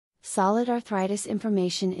Solid arthritis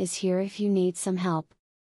information is here if you need some help.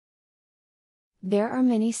 There are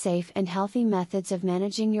many safe and healthy methods of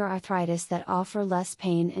managing your arthritis that offer less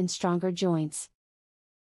pain and stronger joints.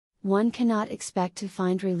 One cannot expect to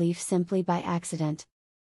find relief simply by accident.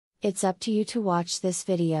 It's up to you to watch this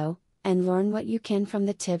video, and learn what you can from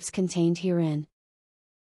the tips contained herein.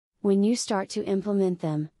 When you start to implement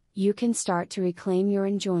them, you can start to reclaim your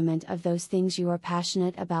enjoyment of those things you are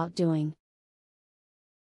passionate about doing.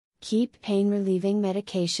 Keep pain-relieving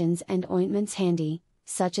medications and ointments handy,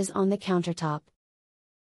 such as on the countertop.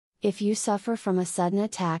 If you suffer from a sudden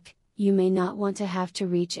attack, you may not want to have to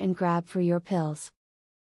reach and grab for your pills.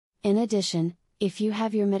 In addition, if you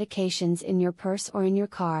have your medications in your purse or in your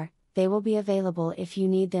car, they will be available if you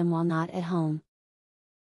need them while not at home.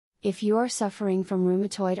 If you are suffering from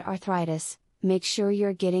rheumatoid arthritis, make sure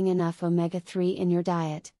you're getting enough omega-3 in your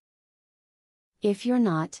diet. If you're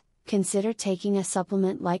not, consider taking a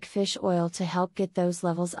supplement like fish oil to help get those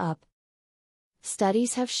levels up.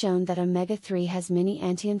 Studies have shown that omega-3 has many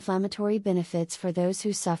anti-inflammatory benefits for those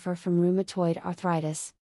who suffer from rheumatoid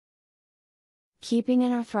arthritis. Keeping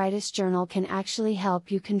an arthritis journal can actually help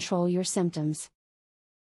you control your symptoms.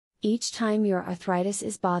 Each time your arthritis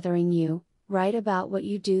is bothering you, write about what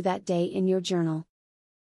you do that day in your journal.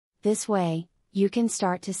 This way, you can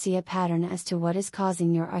start to see a pattern as to what is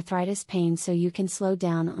causing your arthritis pain so you can slow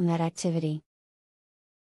down on that activity.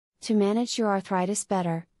 To manage your arthritis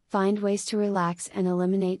better, find ways to relax and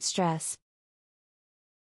eliminate stress.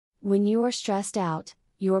 When you are stressed out,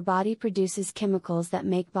 your body produces chemicals that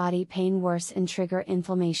make body pain worse and trigger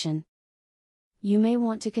inflammation. You may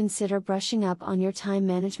want to consider brushing up on your time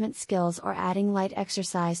management skills or adding light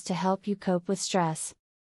exercise to help you cope with stress.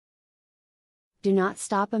 Do not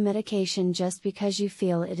stop a medication just because you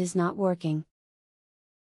feel it is not working.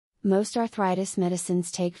 Most arthritis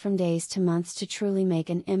medicines take from days to months to truly make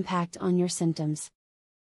an impact on your symptoms.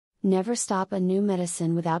 Never stop a new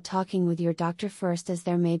medicine without talking with your doctor first, as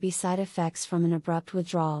there may be side effects from an abrupt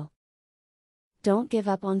withdrawal. Don't give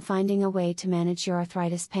up on finding a way to manage your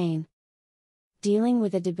arthritis pain. Dealing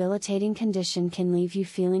with a debilitating condition can leave you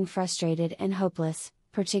feeling frustrated and hopeless,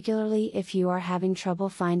 particularly if you are having trouble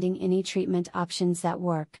finding any treatment options that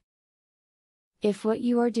work. If what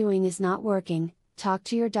you are doing is not working, talk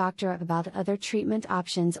to your doctor about other treatment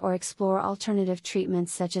options or explore alternative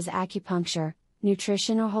treatments such as acupuncture,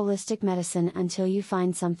 nutrition or holistic medicine until you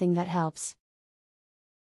find something that helps.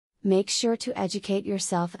 Make sure to educate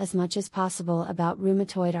yourself as much as possible about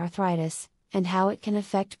rheumatoid arthritis, and how it can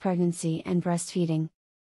affect pregnancy and breastfeeding.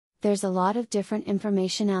 There's a lot of different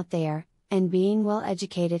information out there, and being well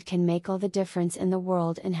educated can make all the difference in the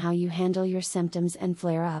world in how you handle your symptoms and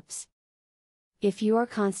flare-ups. If you are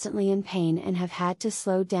constantly in pain and have had to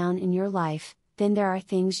slow down in your life, then there are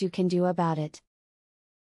things you can do about it.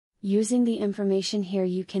 Using the information here,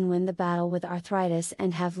 you can win the battle with arthritis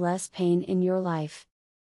and have less pain in your life.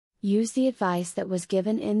 Use the advice that was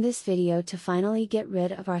given in this video to finally get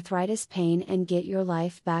rid of arthritis pain and get your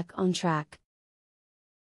life back on track.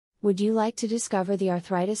 Would you like to discover the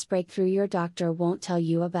arthritis breakthrough your doctor won't tell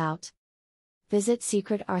you about? Visit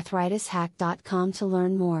secretarthritishack.com to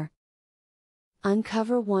learn more.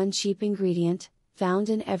 Uncover one cheap ingredient, found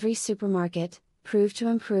in every supermarket, proved to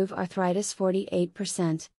improve arthritis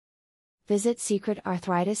 48%. Visit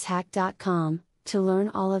secretarthritishack.com to learn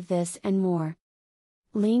all of this and more.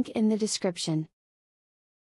 Link in the description.